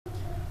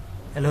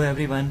Hello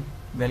everyone,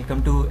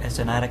 welcome to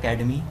SnR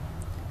Academy.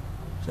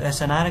 So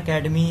SnR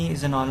Academy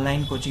is an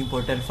online coaching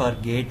portal for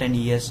GATE and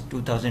IES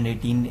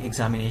 2018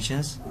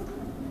 examinations,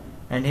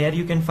 and here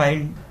you can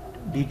find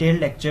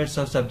detailed lectures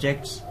of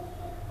subjects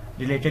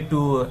related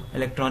to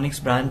electronics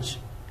branch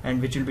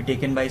and which will be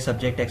taken by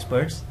subject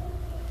experts,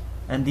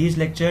 and these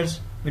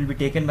lectures will be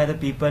taken by the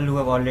people who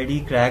have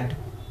already cracked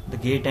the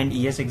GATE and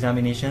IES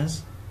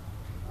examinations.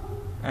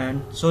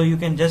 And so you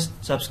can just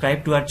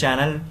subscribe to our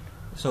channel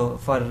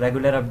for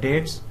regular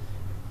updates,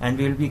 and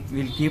we'll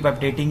keep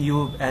updating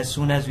you as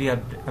soon as we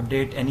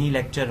update any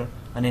lecture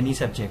on any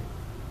subject.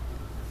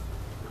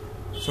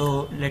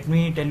 So let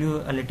me tell you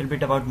a little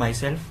bit about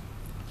myself.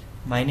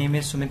 My name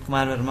is Sumit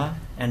Kumar Verma,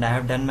 and I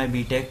have done my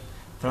BTech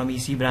from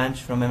EC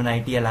branch from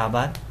MIT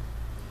Allahabad.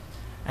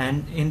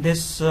 And in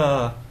this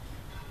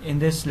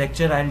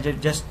lecture I'll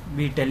just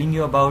be telling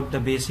you about the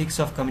basics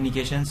of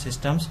communication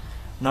systems.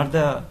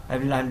 I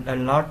will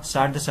not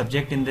start the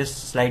subject in this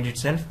slide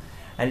itself.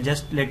 I'll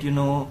just let you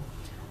know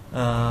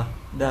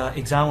the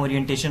exam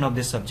orientation of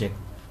this subject.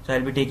 So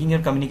I'll be taking your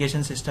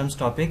communication systems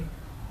topic.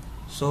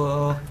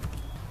 So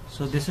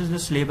this is the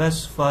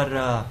syllabus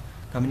for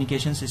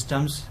communication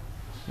systems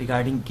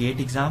regarding GATE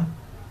exam.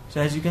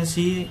 So as you can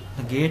see,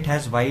 the GATE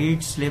has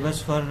wide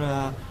syllabus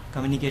for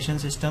communication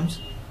systems,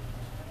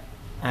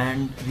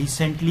 and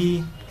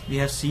recently we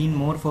have seen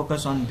more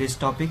focus on this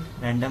topic,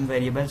 random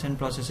variables and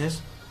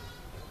processes.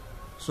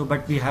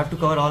 But we have to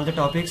cover all the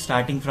topics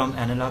starting from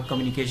analog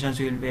communications,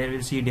 where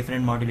we'll see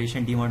different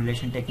modulation,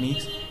 demodulation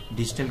techniques,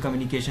 digital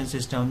communication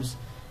systems,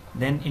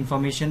 then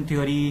information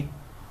theory,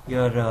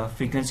 your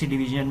frequency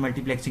division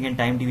multiplexing and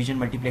time division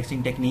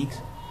multiplexing techniques.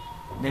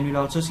 Then we'll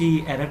also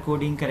see error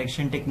coding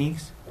correction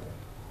techniques,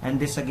 and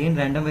this again,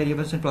 random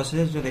variables and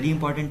processes, is a very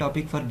important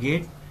topic for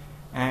GATE,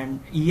 and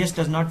ES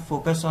does not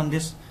focus on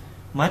this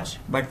much,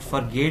 but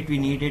for GATE we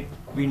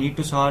need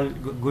to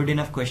solve good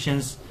enough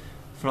questions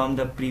from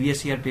the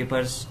previous year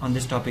papers on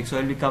this topic. So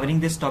I'll be covering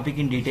this topic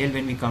in detail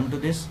when we come to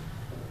this.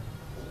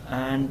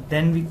 And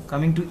then we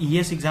coming to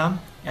ES exam,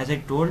 as I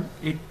told,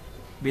 it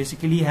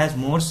basically has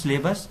more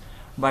syllabus,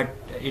 but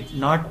it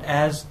not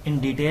as in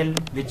detail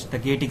which the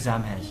GATE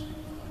exam has.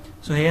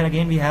 So here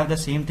again we have the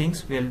same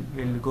things.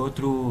 We'll go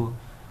through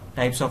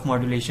types of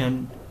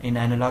modulation in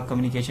analog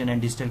communication and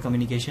digital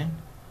communication,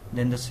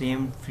 then the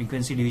same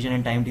frequency division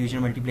and time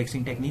division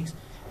multiplexing techniques.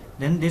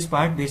 Then this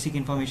part, basic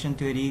information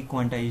theory,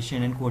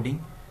 quantization and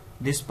coding.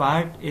 This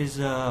part is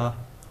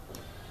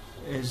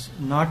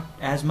not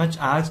as much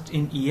asked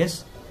in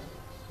ES,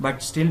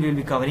 but still we'll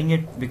be covering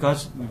it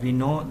because we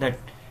know that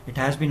it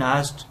has been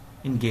asked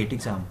in GATE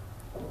exam.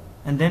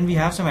 And then we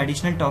have some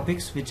additional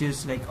topics, which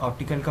is like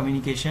optical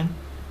communication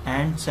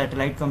and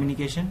satellite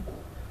communication.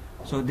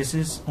 So this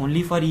is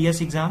only for ES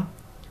exam,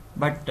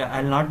 but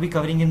I'll not be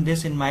covering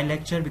in my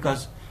lecture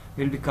because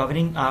we'll be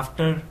covering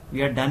after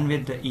we are done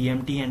with the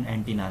EMT and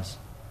antennas.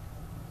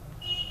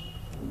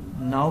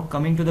 Now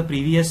coming to the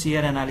previous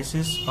year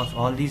analysis of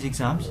all these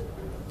exams.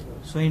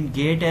 So in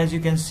GATE, as you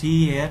can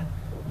see here,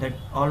 that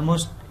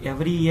almost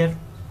every year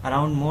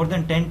around more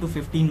than 10 to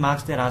 15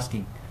 marks they're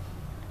asking.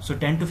 So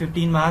 10 to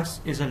 15 marks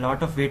is a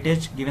lot of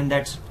weightage, given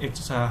that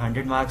it's a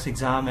 100 marks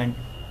exam and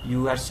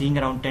you are seeing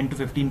around 10 to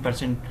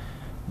 15%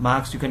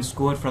 marks you can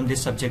score from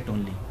this subject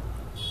only.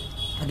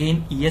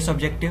 Again, ES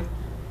objective,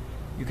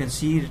 you can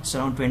see it's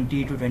around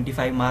 20 to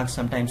 25 marks,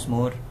 sometimes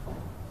more.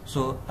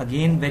 So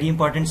again, very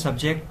important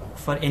subject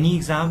for any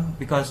exam,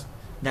 because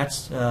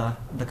that's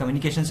the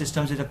communication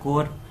systems is a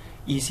core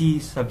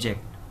EC subject.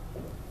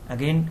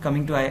 Again,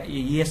 coming to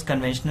IES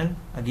conventional,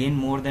 again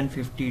more than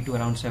 50 to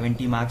around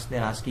 70 marks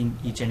they're asking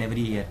each and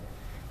every year.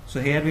 So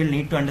here we'll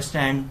need to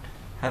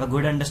have a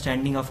good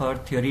understanding of our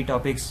theory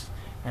topics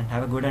and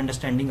have a good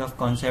understanding of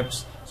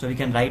concepts, so we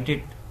can write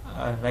it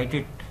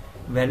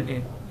well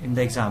in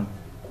the exam.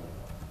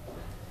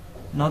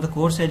 Now the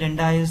course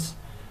agenda is,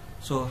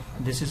 so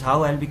this is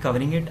how I'll be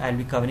covering it. I'll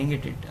be covering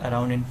it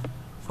around in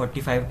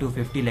 45 to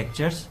 50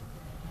 lectures,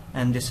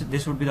 and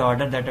this would be the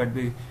order that I'll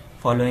be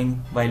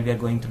following while we are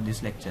going through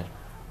this lecture.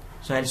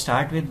 So I'll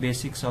start with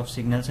basics of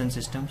signals and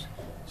systems.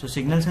 So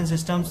signals and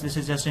systems, this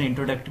is just an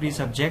introductory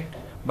subject,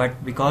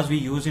 but because we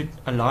use it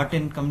a lot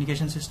in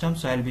communication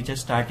systems, so I'll be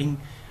just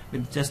starting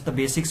with just the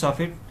basics of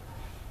it.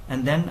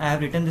 And then I have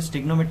written this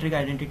trigonometric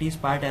identities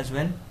part as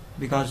well,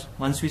 because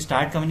once we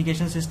start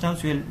communication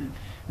systems, we'll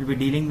be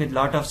dealing with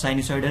lot of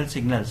sinusoidal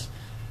signals.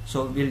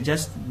 So we'll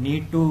just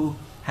need to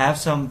have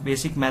some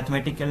basic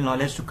mathematical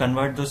knowledge to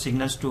convert those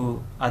signals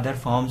to other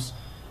forms.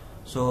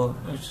 So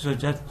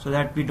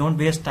that we don't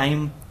waste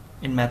time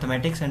in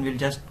mathematics, and we'll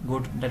just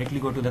directly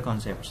go to the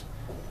concepts.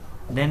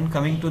 Then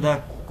coming to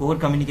the core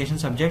communication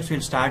subjects,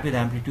 we'll start with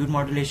amplitude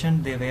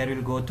modulation, where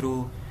we'll go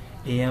through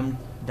AM,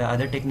 the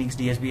other techniques,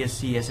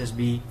 DSB-SC,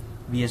 SSB,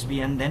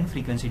 VSB, and then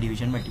frequency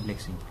division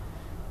multiplexing.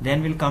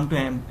 Then we'll come to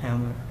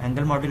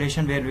angle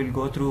modulation, where we'll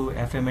go through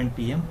FM and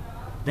PM.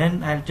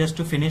 Then just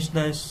to finish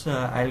this,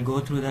 I'll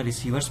go through the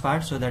receivers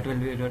part. So that will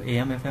be your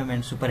AM, FM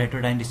and super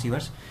heterodyne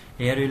receivers.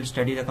 Here we'll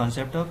study the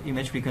concept of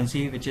image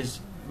frequency, which is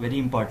very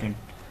important.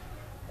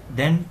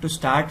 Then to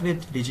start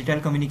with digital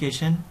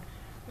communication,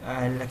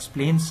 I'll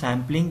explain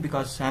sampling,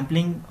 because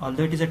sampling,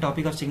 although it is a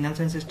topic of signals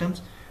and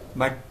systems,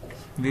 but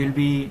we will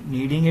be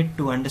needing it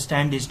to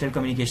understand digital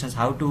communications,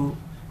 how to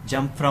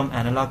jump from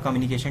analog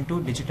communication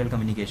to digital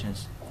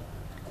communications.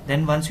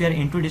 Then once we are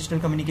into digital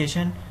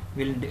communication,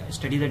 we'll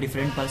study the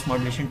different pulse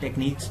modulation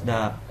techniques,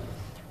 the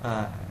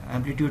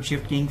amplitude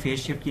shift keying,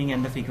 phase shift keying,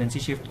 and the frequency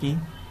shift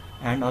keying,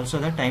 and also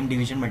the time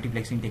division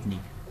multiplexing technique.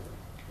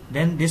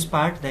 Then this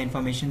part, the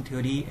information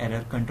theory,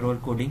 error control,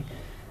 coding,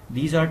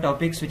 these are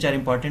topics which are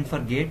important for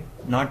GATE,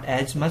 not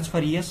as much for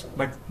ES,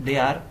 but they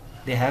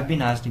have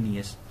been asked in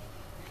ES.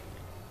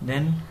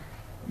 Then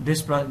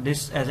this,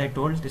 as I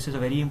told, this is a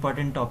very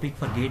important topic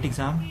for GATE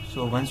exam.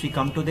 So once we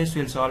come to this,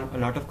 we'll solve a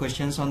lot of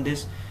questions on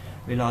this.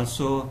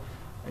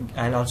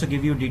 I'll also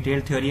give you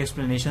detailed theory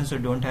explanation, so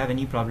don't have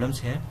any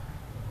problems here.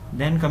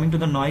 Then coming to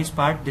the noise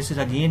part, this is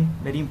again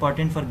very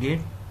important for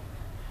GATE.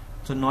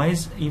 So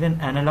noise,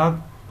 even analog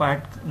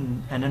part,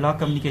 analog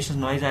communications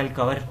noise, I'll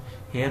cover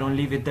here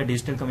only with the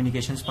digital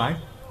communications part.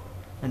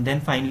 And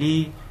then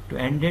finally, to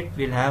end it,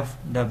 we'll have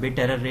the bit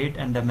error rate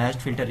and the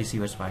matched filter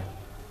receivers part.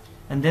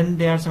 And then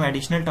there are some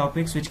additional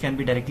topics which can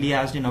be directly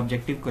asked in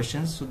objective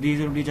questions. So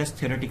these will be just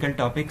theoretical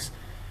topics.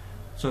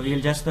 So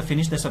we'll just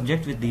finish the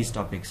subject with these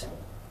topics.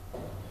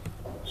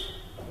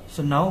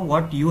 So now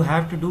what you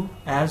have to do,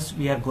 as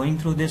we are going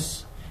through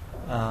this,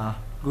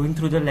 going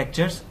through the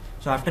lectures,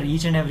 so after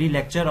each and every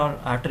lecture or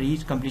after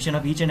each completion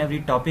of each and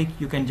every topic,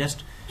 you can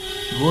just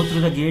go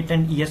through the GATE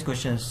and ES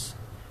questions,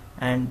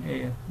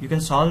 and you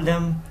can solve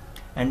them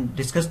and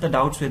discuss the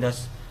doubts with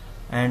us.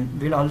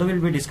 And although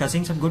we'll be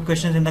discussing some good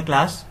questions in the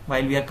class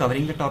while we are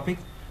covering the topic,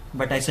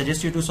 but I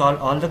suggest you to solve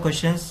all the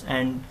questions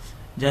and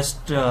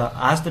just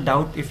ask the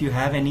doubt if you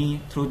have any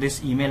through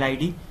this email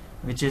ID,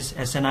 which is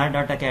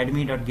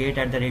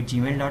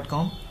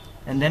snr.academy.gate@gmail.com,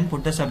 and then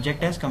put the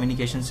subject as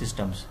communication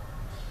systems.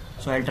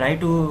 So I'll try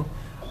to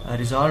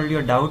resolve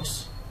your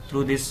doubts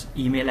through this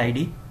email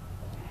ID.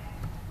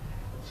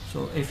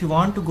 So if you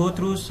want to go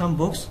through some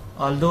books,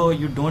 although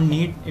you don't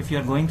need if you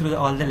are going through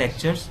all the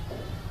lectures,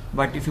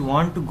 but if you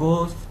want to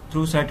go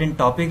through certain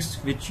topics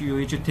which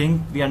you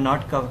think we have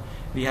not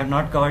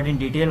covered in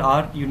detail,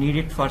 or you need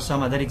it for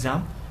some other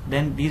exam,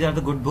 then these are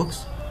the good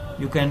books.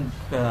 You can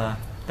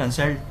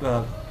consult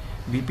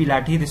VP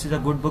Lathi. This is a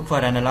good book for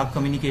analog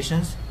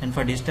communications, and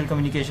for digital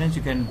communications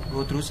you can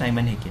go through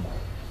Simon Hicken.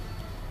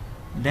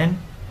 Then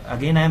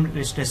again, I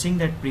am stressing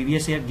that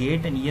previous year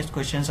GATE and ES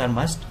questions are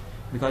must,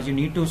 because you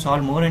need to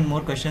solve more and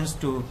more questions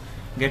to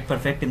get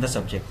perfect in the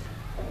subject.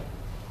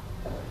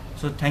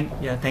 So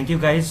thank you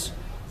guys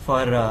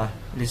for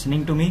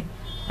listening to me,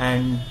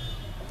 and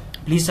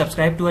please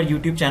subscribe to our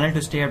YouTube channel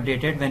to stay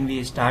updated when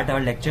we start our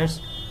lectures.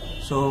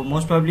 So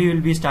most probably we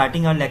will be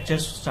starting our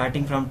lectures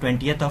starting from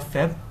 20th of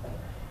Feb.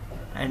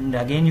 And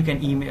again, you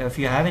can email, if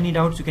you have any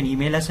doubts, you can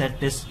email us at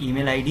this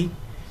email ID.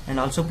 And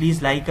also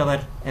please like our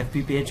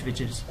FB page,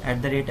 which is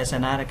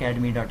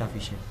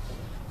 @snracademy.official.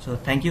 So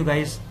thank you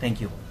guys.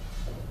 Thank you.